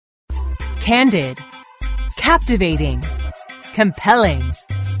Candid, captivating, compelling.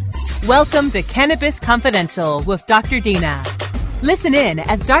 Welcome to Cannabis Confidential with Dr. Dina. Listen in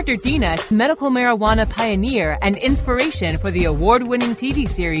as Dr. Dina, medical marijuana pioneer and inspiration for the award-winning TV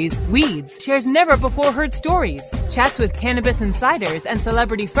series Weeds, shares never-before-heard stories, chats with cannabis insiders and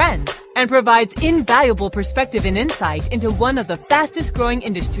celebrity friends, and provides invaluable perspective and insight into one of the fastest-growing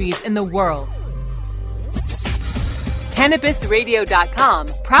industries in the world. CannabisRadio.com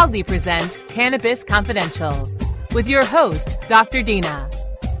proudly presents Cannabis Confidential with your host, Dr. Dina.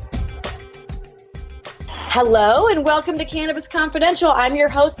 Hello and welcome to Cannabis Confidential. I'm your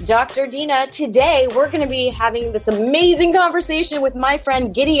host, Dr. Dina. Today, we're going to be having this amazing conversation with my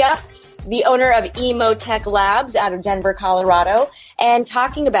friend Giddy Up, the owner of EmoTek Labs out of Denver, Colorado, and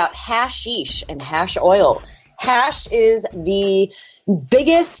talking about hashish and hash oil. Hash is the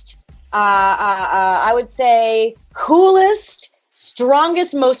biggest, I would say, coolest,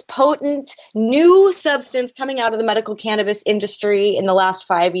 strongest, most potent new substance coming out of the medical cannabis industry in the last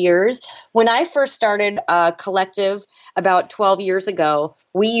 5 years. When I first started a collective about 12 years ago,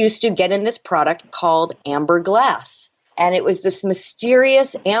 we used to get in this product called amber glass. And it was this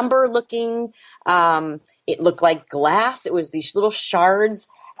mysterious amber looking, it looked like glass. It was these little shards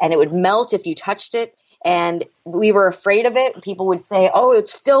and it would melt if you touched it. And we were afraid of it. People would say, oh,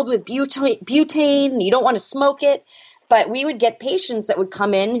 it's filled with butane. You don't want to smoke it. But we would get patients that would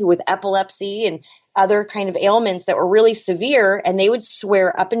come in with epilepsy and other kind of ailments that were really severe, and they would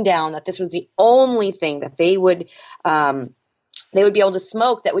swear up and down that this was the only thing that they would be able to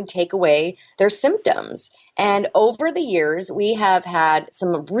smoke that would take away their symptoms. And over the years, we have had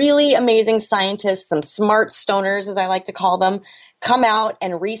some really amazing scientists, some smart stoners, as I like to call them, come out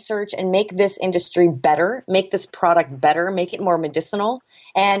and research and make this industry better, make this product better, make it more medicinal.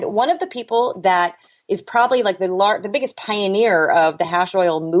 And one of the people that is probably like the biggest pioneer of the hash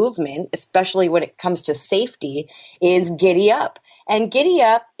oil movement, especially when it comes to safety, is Giddy Up. And Giddy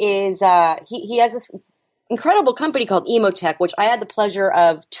Up is, he has this incredible company called EmoTek, which I had the pleasure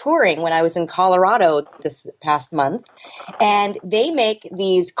of touring when I was in Colorado this past month. And they make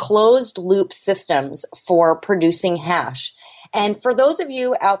these closed loop systems for producing hash. And for those of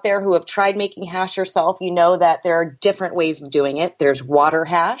you out there who have tried making hash yourself, you know that there are different ways of doing it. There's water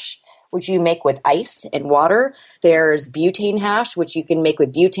hash, which you make with ice and water. There's butane hash, which you can make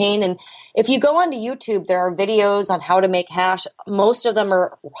with butane. And if you go onto YouTube, there are videos on how to make hash. Most of them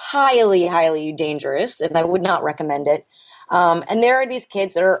are highly, highly dangerous, and I would not recommend it. And there are these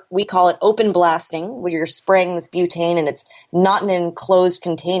kids that we call it open blasting, where you're spraying this butane and it's not in an enclosed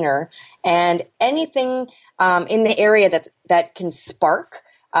container. And anything in the area that can spark,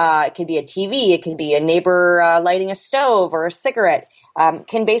 it could be a TV, it could be a neighbor lighting a stove or a cigarette,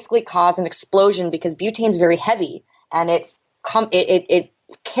 can basically cause an explosion because butane is very heavy and it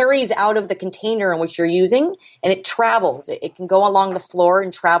carries out of the container in which you're using and it travels. It can go along the floor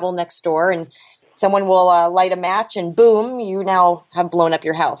and travel next door, and someone will light a match and boom, you now have blown up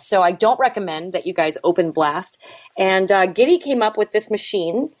your house. So I don't recommend that you guys open blast. And Giddy came up with this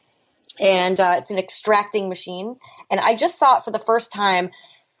machine, and it's an extracting machine. And I just saw it for the first time.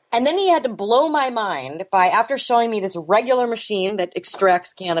 And then he had to blow my mind by, after showing me this regular machine that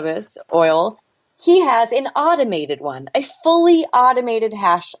extracts cannabis oil, he has an automated one, a fully automated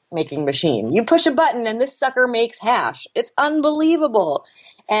hash making machine. You push a button and this sucker makes hash. It's unbelievable.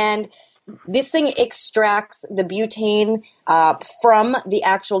 And this thing extracts the butane from the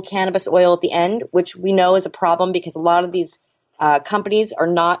actual cannabis oil at the end, which we know is a problem because a lot of these companies are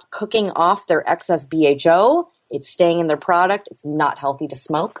not cooking off their excess BHO. It's staying in their product. It's not healthy to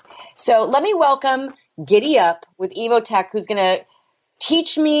smoke. So let me welcome Giddy Up with EmoTek, who's going to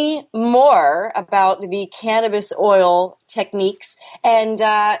teach me more about the cannabis oil techniques and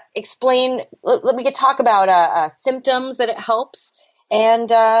explain. We could talk about symptoms that it helps and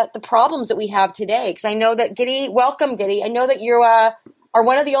the problems that we have today. Because I know that welcome Giddy. I know that you are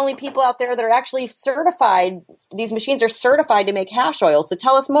one of the only people out there that are actually certified. These machines are certified to make hash oil. So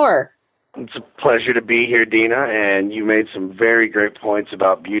tell us more. It's a pleasure to be here, Dina, and you made some very great points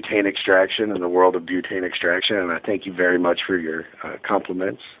about butane extraction and the world of butane extraction, and I thank you very much for your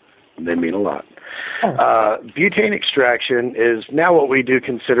compliments. They mean a lot. Butane extraction is now what we do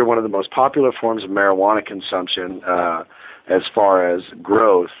consider one of the most popular forms of marijuana consumption as far as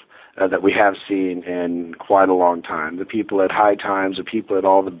growth that we have seen in quite a long time. The people at High Times, the people at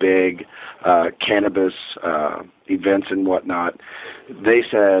all the big cannabis events and whatnot, they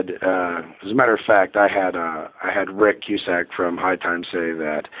said, as a matter of fact, I had Rick Cusack from High Times say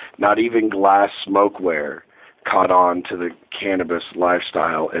that not even glass smokeware caught on to the cannabis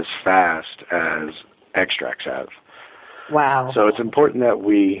lifestyle as fast as extracts have. Wow. So it's important that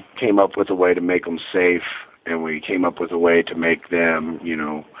we came up with a way to make them safe, and we came up with a way to make them,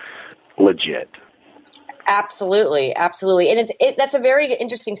 legit. Absolutely. Absolutely. And that's a very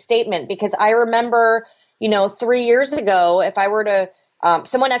interesting statement, because I remember, 3 years ago, if I were to,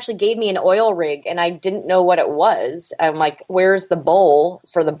 someone actually gave me an oil rig and I didn't know what it was. I'm like, where's the bowl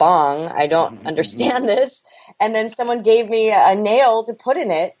for the bong? I don't understand this. And then someone gave me a nail to put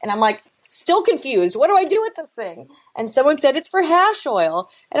in it. And I'm like, still confused. What do I do with this thing? And someone said it's for hash oil.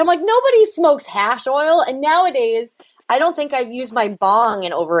 And I'm like, nobody smokes hash oil. And nowadays, I don't think I've used my bong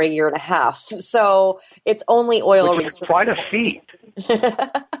in over a year and a half. So it's only oil. Which is quite a feat.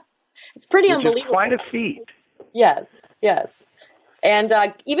 It's pretty unbelievable. It's quite a feat. Yes. And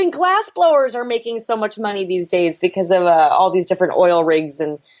even glass blowers are making so much money these days because of all these different oil rigs.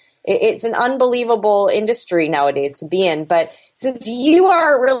 And it's an unbelievable industry nowadays to be in. But since you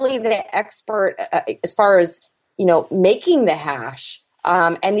are really the expert as far as, making the hash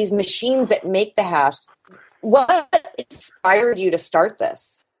and these machines that make the hash, what inspired you to start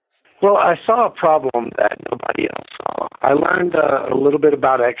this? Well, I saw a problem that nobody else saw. I learned a little bit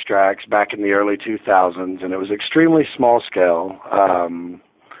about extracts back in the early 2000s, and it was extremely small scale.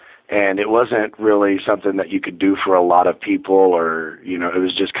 And it wasn't really something that you could do for a lot of people, or, it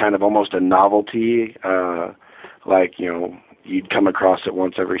was just kind of almost a novelty, you'd come across it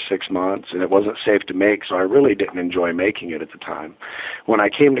once every 6 months, and it wasn't safe to make, so I really didn't enjoy making it at the time. When I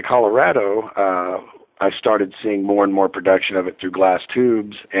came to Colorado, I started seeing more and more production of it through glass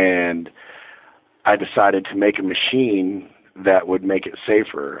tubes, and I decided to make a machine that would make it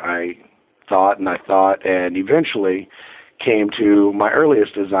safer. I thought, and eventually came to my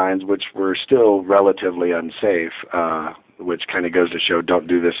earliest designs, which were still relatively unsafe, which kind of goes to show, don't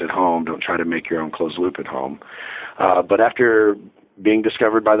do this at home. Don't try to make your own closed loop at home. But after being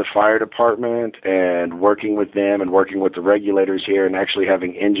discovered by the fire department and working with them and working with the regulators here and actually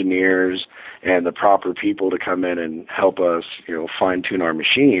having engineers and the proper people to come in and help us, fine-tune our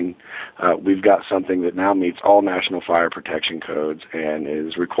machine, we've got something that now meets all national fire protection codes and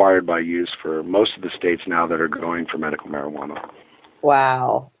is required by use for most of the states now that are going for medical marijuana.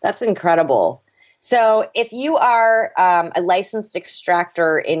 Wow, that's incredible. So if you are a licensed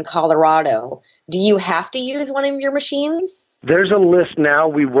extractor in Colorado, do you have to use one of your machines? There's a list now.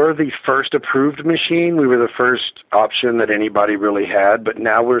 We were the first approved machine. We were the first option that anybody really had, but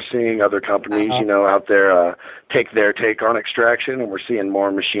now we're seeing other companies, out there take their take on extraction, and we're seeing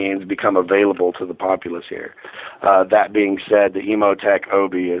more machines become available to the populace here. That being said, the EmoTek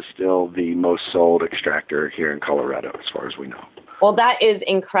Obi is still the most sold extractor here in Colorado, as far as we know. Well, that is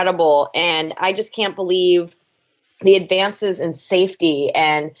incredible, and I just can't believe the advances in safety.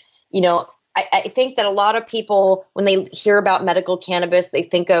 And, I think that a lot of people, when they hear about medical cannabis, they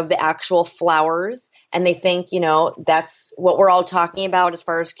think of the actual flowers, and they think, that's what we're all talking about as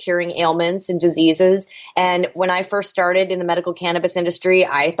far as curing ailments and diseases. And when I first started in the medical cannabis industry,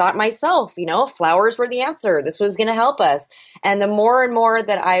 I thought myself, flowers were the answer. This was going to help us. And the more and more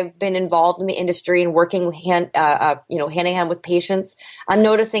that I've been involved in the industry and working hand in hand with patients, I'm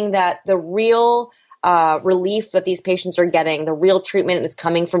noticing that the real relief that these patients are getting, the real treatment is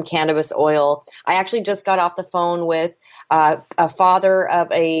coming from cannabis oil. I actually just got off the phone with a father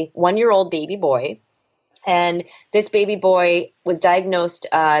of a 1-year-old baby boy. And this baby boy was diagnosed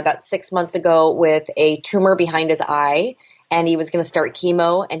about 6 months ago with a tumor behind his eye. And he was going to start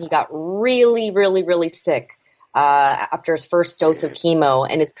chemo. And he got really, really, really sick after his first dose of chemo.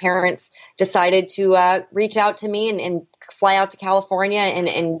 And his parents decided to reach out to me and fly out to California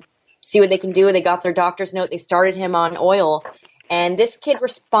and see what they can do. They got their doctor's note. They started him on oil. And this kid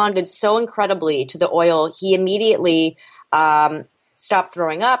responded so incredibly to the oil. He immediately stopped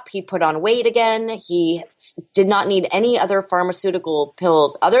throwing up. He put on weight again. He did not need any other pharmaceutical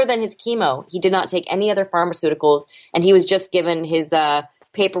pills other than his chemo. He did not take any other pharmaceuticals. And he was just given his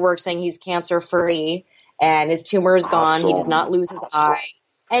paperwork saying he's cancer-free and his tumor is gone. He does not lose his eye.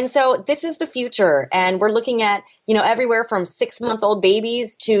 And so this is the future. And we're looking at, everywhere from 6-month-old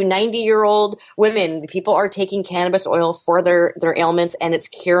babies to 90-year-old women. People are taking cannabis oil for their ailments, and it's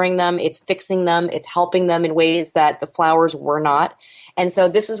curing them, it's fixing them, it's helping them in ways that the flowers were not. And so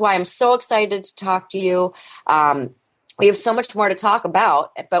this is why I'm so excited to talk to you. We have so much more to talk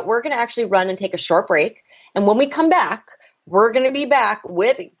about, but we're going to actually run and take a short break. And when we come back, we're going to be back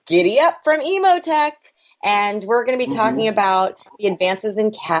with Giddy Up from EmoTek. And we're going to be talking about the advances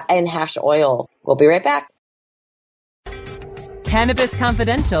in hash oil. We'll be right back. Cannabis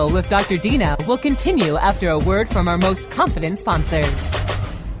Confidential with Dr. Dina will continue after a word from our most confident sponsors.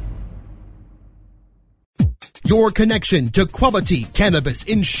 Your connection to quality cannabis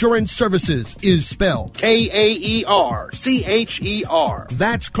insurance services is spelled Kaercher.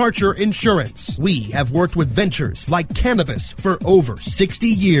 That's Karcher Insurance. We have worked with ventures like cannabis for over 60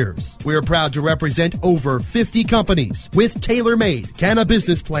 years. We're proud to represent over 50 companies with tailor-made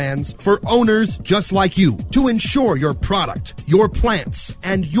cannabis plans for owners just like you to insure your product, your plants,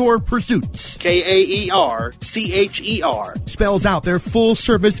 and your pursuits. Kaercher spells out their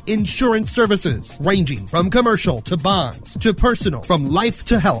full-service insurance services, ranging from commercial to bonds to personal, from life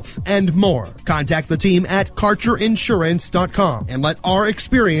to health, and more. Contact the team at KarcherInsurance.com and let our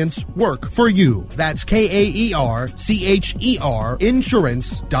experience work for you. That's Kaercher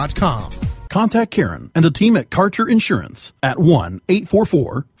Insurance.com. Contact Karen and the team at Karcher Insurance at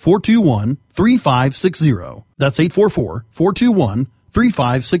 1-844-421-3560. That's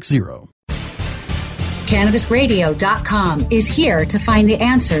 844-421-3560. CannabisRadio.com is here to find the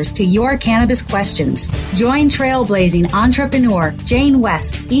answers to your cannabis questions. Join trailblazing entrepreneur Jane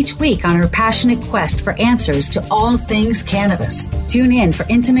West each week on her passionate quest for answers to all things cannabis. Tune in for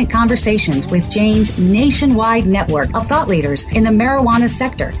intimate conversations with Jane's nationwide network of thought leaders in the marijuana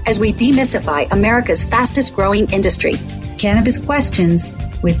sector as we demystify America's fastest growing industry. Cannabis Questions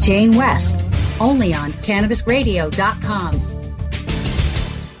with Jane West, only on CannabisRadio.com.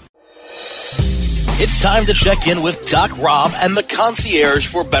 It's time to check in with Doc Rob and the Concierge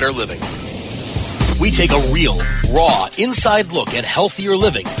for Better Living. We take a real, raw, inside look at healthier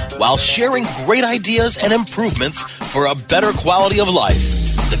living while sharing great ideas and improvements for a better quality of life.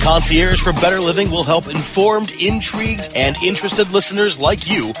 The Concierge for Better Living will help informed, intrigued, and interested listeners like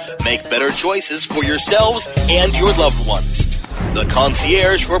you make better choices for yourselves and your loved ones. The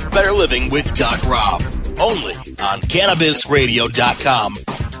Concierge for Better Living with Doc Rob, only on CannabisRadio.com.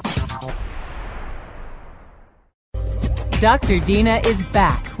 Dr. Dina is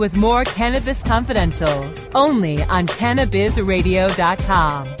back with more Cannabis Confidential, only on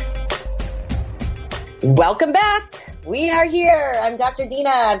CannabisRadio.com. Welcome back. We are here. I'm Dr. Dina.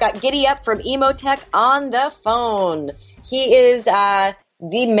 I've got Giddy Up from EmoTek on the phone. He is the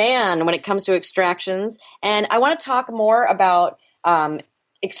man when it comes to extractions. And I want to talk more about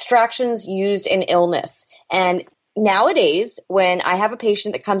extractions used in illness. And nowadays, when I have a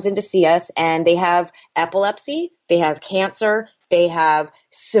patient that comes in to see us and they have epilepsy, they have cancer, they have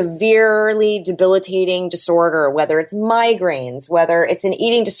severely debilitating disorder, whether it's migraines, whether it's an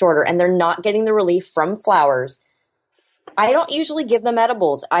eating disorder, and they're not getting the relief from flowers, I don't usually give them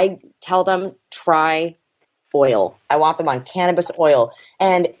edibles. I tell them, try oil. I want them on cannabis oil.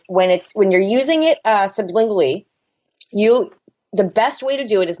 And when you're using it sublingually, the best way to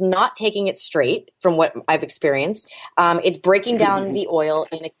do it is not taking it straight, from what I've experienced. It's breaking down the oil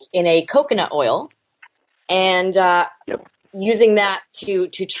in a coconut oil and using that to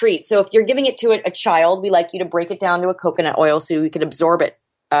treat. So if you're giving it to a child, we like you to break it down to a coconut oil so you can absorb it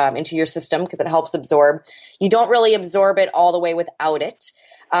into your system, because it helps absorb. You don't really absorb it all the way without it.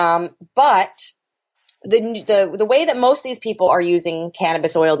 But the way that most of these people are using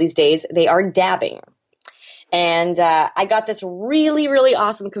cannabis oil these days, they are dabbing. And I got this really, really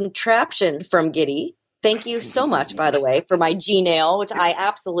awesome contraption from Giddy. Thank you so much, by the way, for my G-nail, which I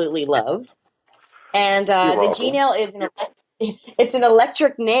absolutely love. And the G-nail is it's an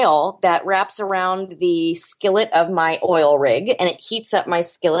electric nail that wraps around the skillet of my oil rig, and it heats up my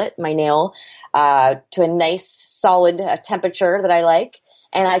skillet, my nail, to a nice solid temperature that I like.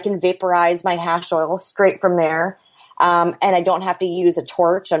 And I can vaporize my hash oil straight from there. And I don't have to use a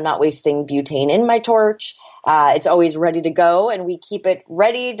torch. I'm not wasting butane in my torch. It's always ready to go, and we keep it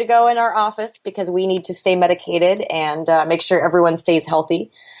ready to go in our office because we need to stay medicated and make sure everyone stays healthy.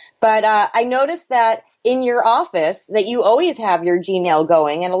 But I noticed that in your office that you always have your G-nail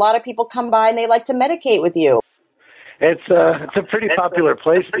going, and a lot of people come by and they like to medicate with you. It's a pretty popular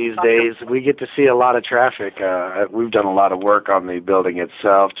place these days. We get to see a lot of traffic. We've done a lot of work on the building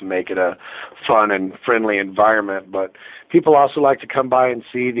itself to make it a fun and friendly environment, but people also like to come by and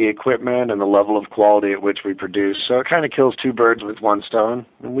see the equipment and the level of quality at which we produce. So it kind of kills two birds with one stone,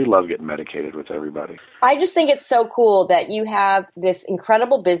 and we love getting medicated with everybody. I just think it's so cool that you have this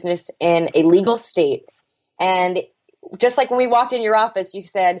incredible business in a legal state. And just like when we walked in your office, you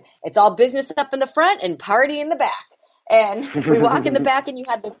said, it's all business up in the front and party in the back. And we walk in the back and you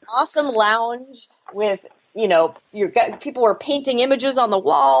had this awesome lounge with, people were painting images on the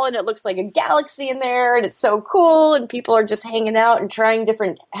wall and it looks like a galaxy in there and it's so cool. And people are just hanging out and trying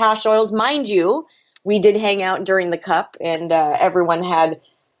different hash oils. Mind you, we did hang out during the cup and everyone had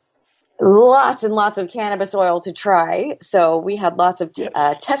lots and lots of cannabis oil to try. So we had lots of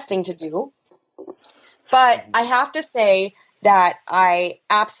testing to do. But I have to say, that I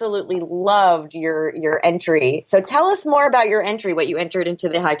absolutely loved your entry. So tell us more about your entry, what you entered into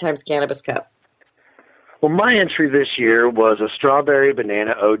the High Times Cannabis Cup. Well, my entry this year was a strawberry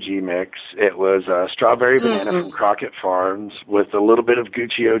banana OG mix. It was a strawberry banana from Crockett Farms with a little bit of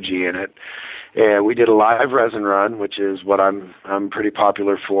Gucci OG in it. And we did a live resin run, which is what I'm pretty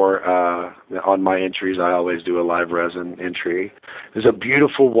popular for on my entries. I always do a live resin entry. It was a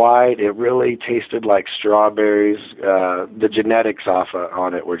beautiful white. It really tasted like strawberries. The genetics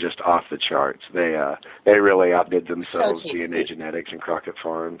on it were just off the charts. They really outdid themselves, DNA Genetics and Crockett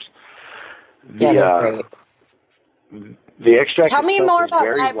Farms. They're great. The extract. Tell me more about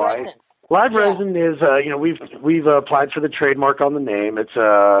live resin. Live resin is, we've applied for the trademark on the name. It's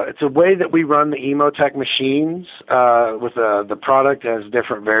a way that we run the EmoTek machines with the product as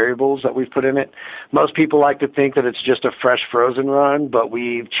different variables that we've put in it. Most people like to think that it's just a fresh frozen run, but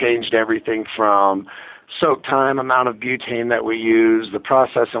we've changed everything from soak time, amount of butane that we use, the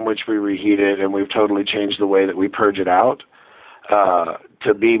process in which we reheat it, and we've totally changed the way that we purge it out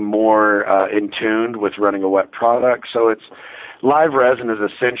to be more in tune with running a wet product. So live resin is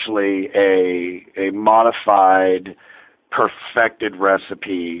essentially a modified, perfected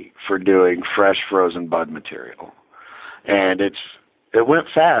recipe for doing fresh frozen bud material. And it went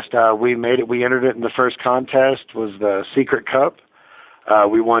fast. We entered it in the first contest, was the Secret Cup.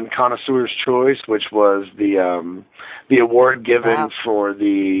 We won Connoisseur's Choice, which was the award given for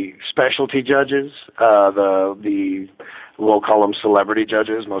the specialty judges, we'll call them celebrity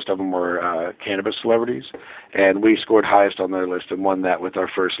judges. Most of them were cannabis celebrities. And we scored highest on their list and won that with our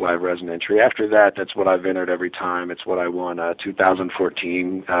first live resin entry. After that, that's what I've entered every time. It's what I won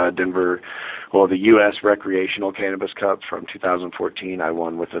 2014 Denver, the U.S. Recreational Cannabis Cup from 2014. I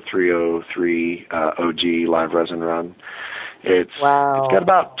won with a 303 OG live resin run. It's got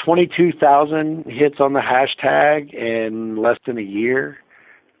about 22,000 hits on the hashtag in less than a year.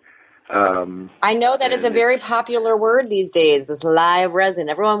 I know that is a very popular word these days, this live resin.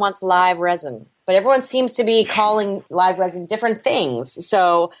 Everyone wants live resin, but everyone seems to be calling live resin different things.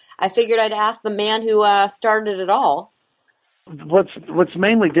 So I figured I'd ask the man who started it all. What's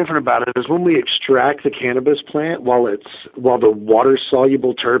mainly different about it is when we extract the cannabis plant, while the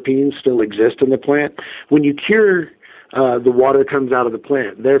water-soluble terpenes still exist in the plant, when you cure, the water comes out of the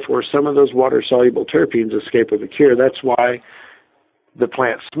plant. Therefore, some of those water-soluble terpenes escape with the cure. That's why the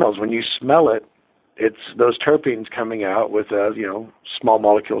plant smells. When you smell it, it's those terpenes coming out with small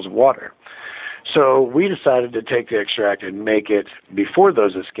molecules of water. So we decided to take the extract and make it before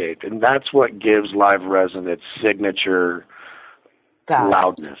those escaped, and that's what gives live resin its signature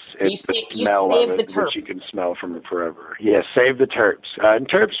loudness. So it's the smell of it, which you can smell from it forever. Yes, save the terps. And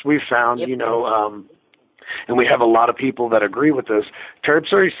terps we found, and we have a lot of people that agree with this,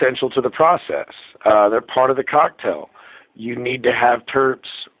 terps are essential to the process. They're part of the cocktail. You need to have terps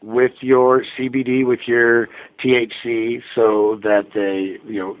with your CBD, with your THC, so that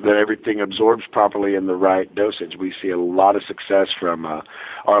that everything absorbs properly in the right dosage. We see a lot of success from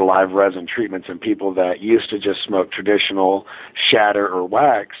our live resin treatments, and people that used to just smoke traditional shatter or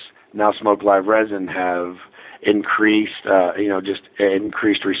wax now smoke live resin have increased,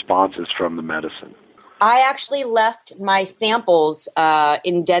 increased responses from the medicine. I actually left my samples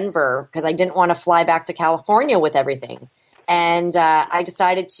in Denver because I didn't want to fly back to California with everything. And I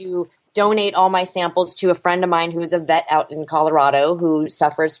decided to donate all my samples to a friend of mine who's a vet out in Colorado who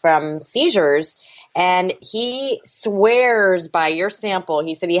suffers from seizures. And he swears by your sample.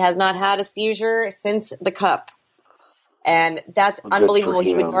 He said he has not had a seizure since the cup. And that's unbelievable.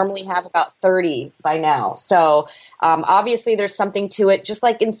 He would normally have about 30 by now. So obviously there's something to it. Just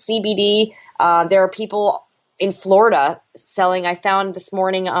like in CBD, there are people in Florida selling, I found this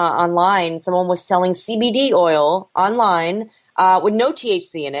morning online, someone was selling CBD oil online with no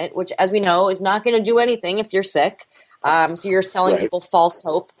THC in it, which, as we know, is not going to do anything if you're sick. So you're selling people false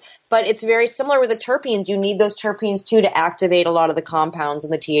hope. But it's very similar with the terpenes. You need those terpenes, too, to activate a lot of the compounds in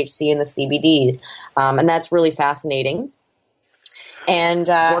the THC and the CBD. And that's really fascinating. And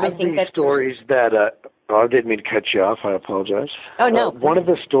I think that stories that I didn't mean to cut you off. I apologize. Oh, no, one of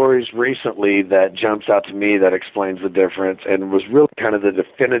the stories recently that jumps out to me that explains the difference and was really kind of the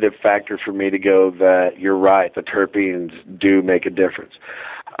definitive factor for me to go that you're right, the terpenes do make a difference.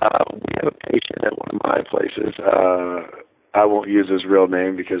 We have a patient at one of my places. I won't use his real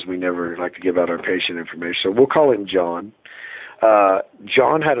name because we never like to give out our patient information, so we'll call him John.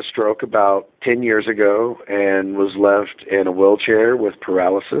 John had a stroke about 10 years ago and was left in a wheelchair with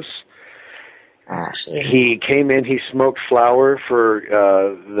paralysis. He came in, he smoked flower for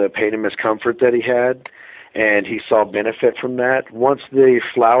the pain and discomfort that he had, and he saw benefit from that. Once the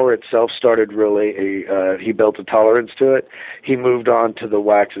flower itself started really, he built a tolerance to it, he moved on to the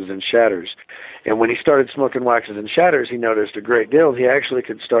waxes and shatters. And when he started smoking waxes and shatters, he noticed a great deal. He actually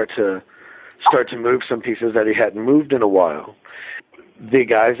could start to move some pieces that he hadn't moved in a while. The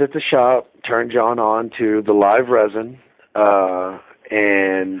guys at the shop turned John on to the live resin,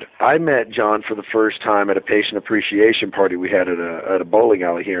 and I met John for the first time at a patient appreciation party we had at a bowling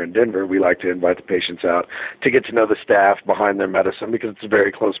alley here in Denver. We like to invite the patients out to get to know the staff behind their medicine because it's a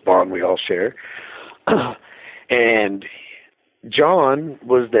very close bond we all share. And John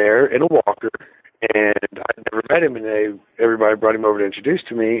was there in a walker, and I'd never met him, and everybody brought him over to introduce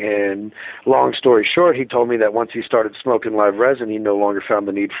to me, and long story short, he told me that once he started smoking live resin, he no longer found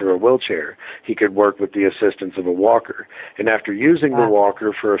the need for a wheelchair. He could work with the assistance of a walker. And after using the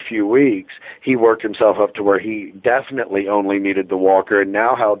walker for a few weeks, he worked himself up to where he definitely only needed the walker and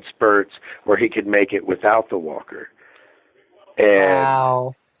now held spurts where he could make it without the walker.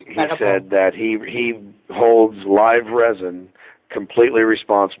 And he said that he holds live resin completely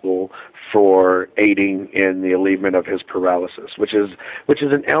responsible for aiding in the alleviation of his paralysis, which is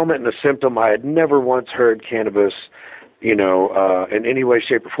an ailment and a symptom I had never once heard cannabis, in any way,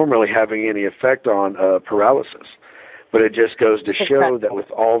 shape, or form really having any effect on paralysis. But it just goes to show that with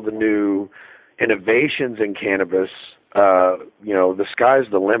all the new innovations in cannabis, the sky's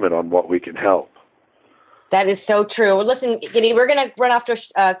the limit on what we can help. That is so true. Well, listen, Giddy, we're going to run off to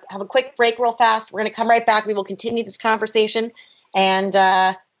have a quick break real fast. We're going to come right back. We will continue this conversation. And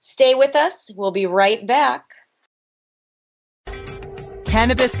stay with us. We'll be right back.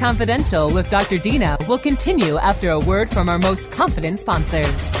 Cannabis Confidential with Dr. Dina will continue after a word from our most confident sponsors.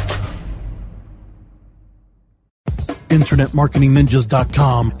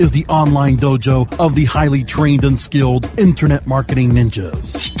 InternetMarketingNinjas.com is the online dojo of the highly trained and skilled Internet Marketing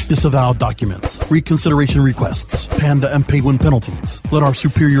Ninjas. Disavow documents, reconsideration requests, panda and penguin penalties. Let our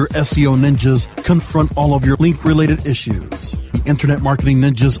superior SEO ninjas confront all of your link-related issues. The Internet Marketing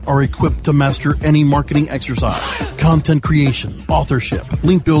Ninjas are equipped to master any marketing exercise, content creation, authorship,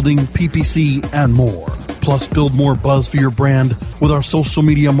 link building, PPC, and more. Plus, build more buzz for your brand with our social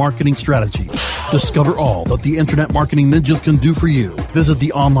media marketing strategy. Discover all that the Internet Marketing Ninjas can do for you. Visit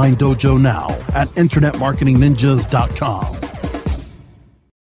the online dojo now at InternetMarketingNinjas.com.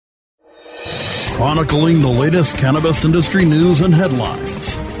 Chronicling the latest cannabis industry news and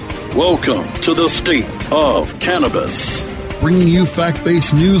headlines. Welcome to the State of Cannabis. Bringing you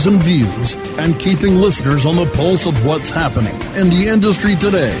fact-based news and views and keeping listeners on the pulse of what's happening in the industry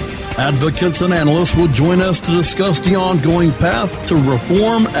today. Advocates and analysts will join us to discuss the ongoing path to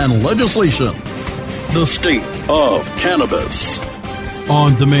reform and legislation. The State of Cannabis.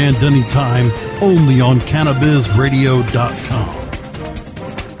 On demand anytime, only on CannabisRadio.com.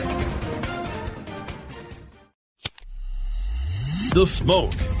 The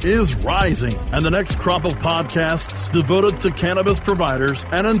smoke is rising, and the next crop of podcasts devoted to cannabis providers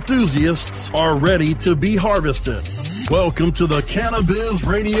and enthusiasts are ready to be harvested. Welcome to the Cannabis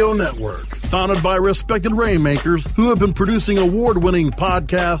Radio Network, founded by respected rainmakers who have been producing award-winning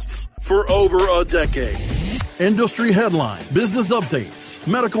podcasts for over a decade. Industry headlines, business updates,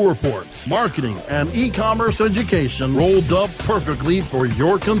 medical reports, marketing, and e-commerce education rolled up perfectly for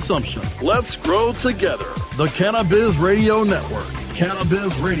your consumption. Let's grow together. The Cannabis Radio Network.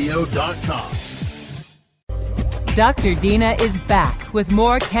 CannabisRadio.com. Dr. Dina is back with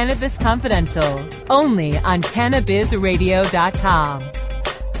more Cannabis Confidential, only on CannabisRadio.com.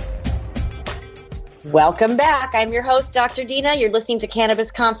 Welcome back. I'm your host, Dr. Dina. You're listening to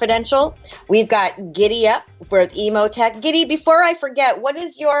Cannabis Confidential. We've got Giddy Up with EmoTek. Giddy, before I forget, what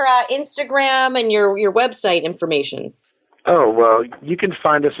is your Instagram and your website information? Oh, well, you can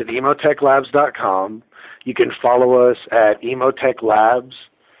find us at EmoTekLabs.com. You can follow us at EmoTek Labs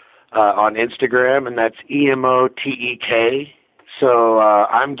on Instagram, and that's EMOTEK. So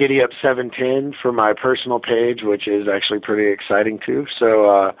I'm Giddy Up 710 for my personal page, which is actually pretty exciting too.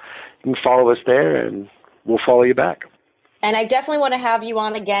 So you can follow us there, and we'll follow you back. And I definitely want to have you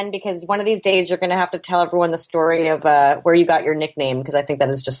on again, because one of these days you're going to have to tell everyone the story of where you got your nickname, because I think that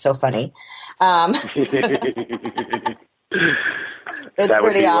is just so funny. It's that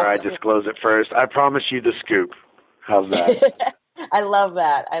would be awesome. where I disclose it first. I promise you the scoop. How's that? I love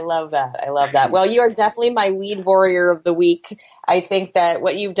that. Well, you are definitely my weed warrior of the week. I think that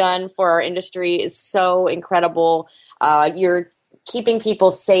what you've done for our industry is so incredible. You're keeping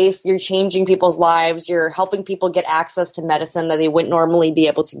people safe. You're changing people's lives. You're helping people get access to medicine that they wouldn't normally be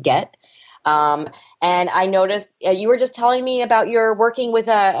able to get. And I noticed you were just telling me about your working with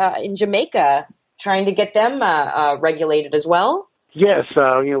in Jamaica, trying to get them regulated as well. Yes,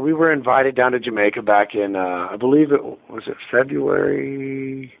 we were invited down to Jamaica back in, I believe it was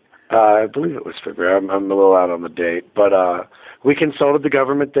February. I believe it was February. I'm a little out on the date, but we consulted the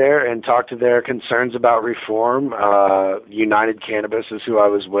government there and talked to their concerns about reform. United Cannabis is who I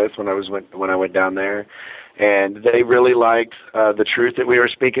was with when I went down there, and they really liked the truth that we were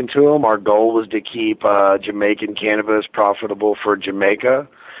speaking to them. Our goal was to keep Jamaican cannabis profitable for Jamaica,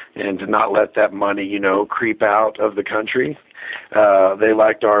 and to not let that money, creep out of the country. They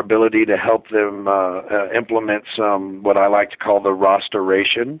liked our ability to help them implement some, what I like to call the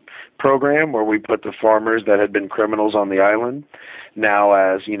restoration program, where we put the farmers that had been criminals on the island now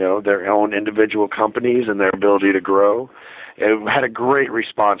as, their own individual companies and their ability to grow. It had a great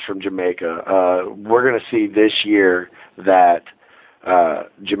response from Jamaica. We're going to see this year that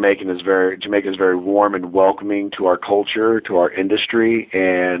Jamaica is very warm and welcoming to our culture, to our industry,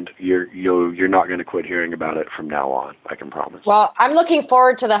 and you're not going to quit hearing about it from now on. I can promise. Well, I'm looking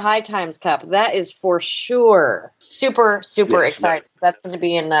forward to the High Times Cup. That is for sure. Super excited. That's going to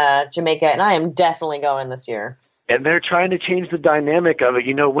be in Jamaica, and I am definitely going this year. And they're trying to change the dynamic of it.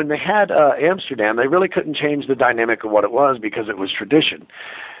 When they had Amsterdam, they really couldn't change the dynamic of what it was because it was tradition.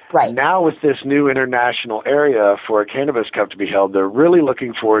 Right. Now with this new international area for a Cannabis Cup to be held, they're really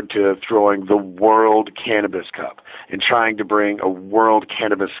looking forward to throwing the World Cannabis Cup and trying to bring a world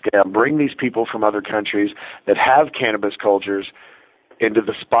cannabis scale, bring these people from other countries that have cannabis cultures into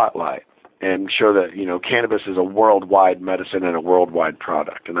the spotlight and show that, cannabis is a worldwide medicine and a worldwide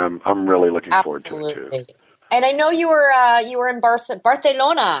product. And I'm really looking forward to it too. And I know you were in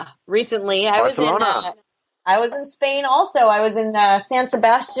Barcelona recently. I was in Spain also. I was in San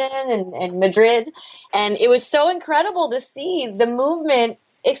Sebastian and Madrid, and it was so incredible to see the movement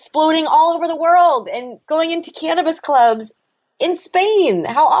exploding all over the world and going into cannabis clubs in Spain.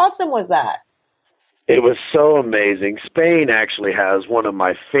 How awesome was that? It was so amazing. Spain actually has one of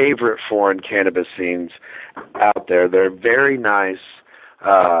my favorite foreign cannabis scenes out there. They're very nice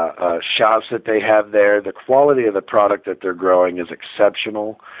shops that they have there. The quality of the product that they're growing is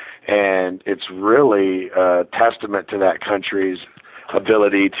exceptional. And it's really a testament to that country's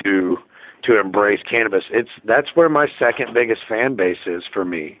ability to embrace cannabis. That's where my second biggest fan base is for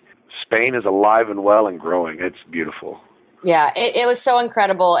me. Spain is alive and well and growing. It's beautiful. Yeah, it was so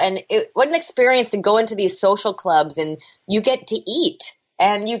incredible. And what an experience to go into these social clubs and you get to eat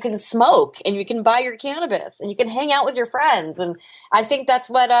and you can smoke and you can buy your cannabis and you can hang out with your friends. And I think that's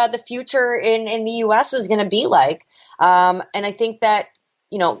what the future in the U.S. is going to be like. And I think that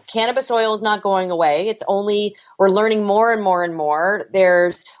cannabis oil is not going away. We're learning more and more and more.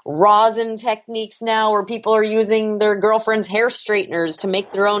 There's rosin techniques now where people are using their girlfriend's hair straighteners to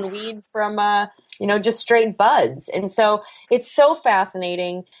make their own weed from, just straight buds. And so it's so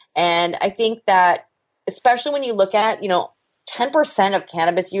fascinating. And I think that especially when you look at, 10% of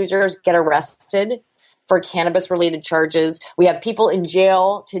cannabis users get arrested for cannabis-related charges. We have people in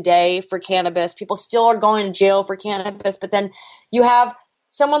jail today for cannabis. People still are going to jail for cannabis. But then you have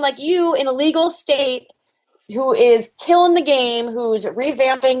someone like you in a legal state who is killing the game, who's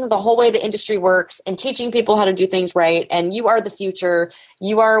revamping the whole way the industry works and teaching people how to do things right. And you are the future.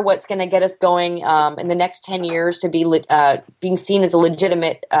 You are what's going to get us going in the next 10 years to be being seen as a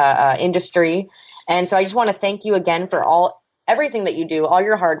legitimate industry. And so I just want to thank you again for everything that you do, all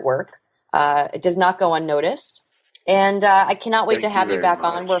your hard work. It does not go unnoticed. And I cannot wait to have you back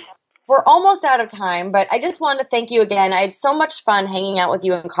on. We're almost out of time, but I just wanted to thank you again. I had so much fun hanging out with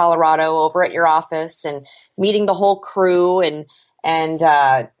you in Colorado over at your office and meeting the whole crew and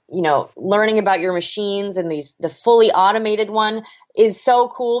learning about your machines, and the fully automated one is so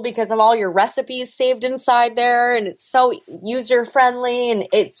cool because of all your recipes saved inside there, and it's so user friendly, and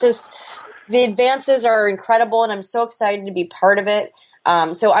it's just the advances are incredible, and I'm so excited to be part of it.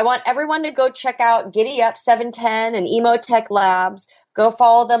 So I want everyone to go check out Giddy Up 710 and EmoTek Labs. Go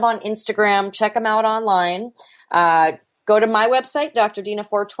follow them on Instagram. Check them out online. Go to my website, Dr. Dina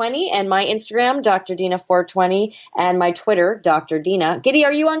 420, and my Instagram, Dr. Dina 420, and my Twitter, Dr. Dina. Giddy,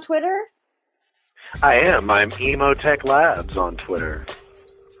 are you on Twitter? I am. I'm EmoTek Labs on Twitter.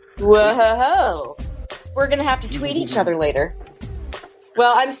 Whoa. We're going to have to tweet each other later.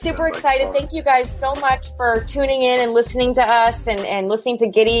 Well, I'm super excited. Thank you guys so much for tuning in and listening to us and listening to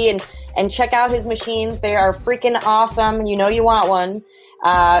Giddy and check out his machines. They are freaking awesome. You know you want one.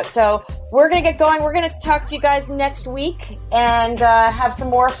 So we're going to get going. We're going to talk to you guys next week and have some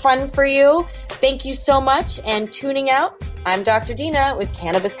more fun for you. Thank you so much. And tuning out, I'm Dr. Dina with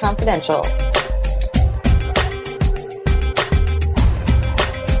Cannabis Confidential.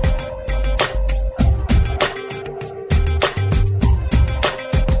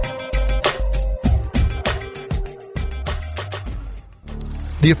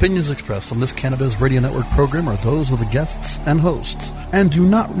 The opinions expressed on this Cannabis Radio Network program are those of the guests and hosts, and do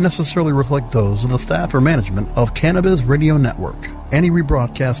not necessarily reflect those of the staff or management of Cannabis Radio Network. Any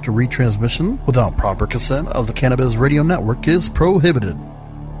rebroadcast or retransmission without proper consent of the Cannabis Radio Network is prohibited.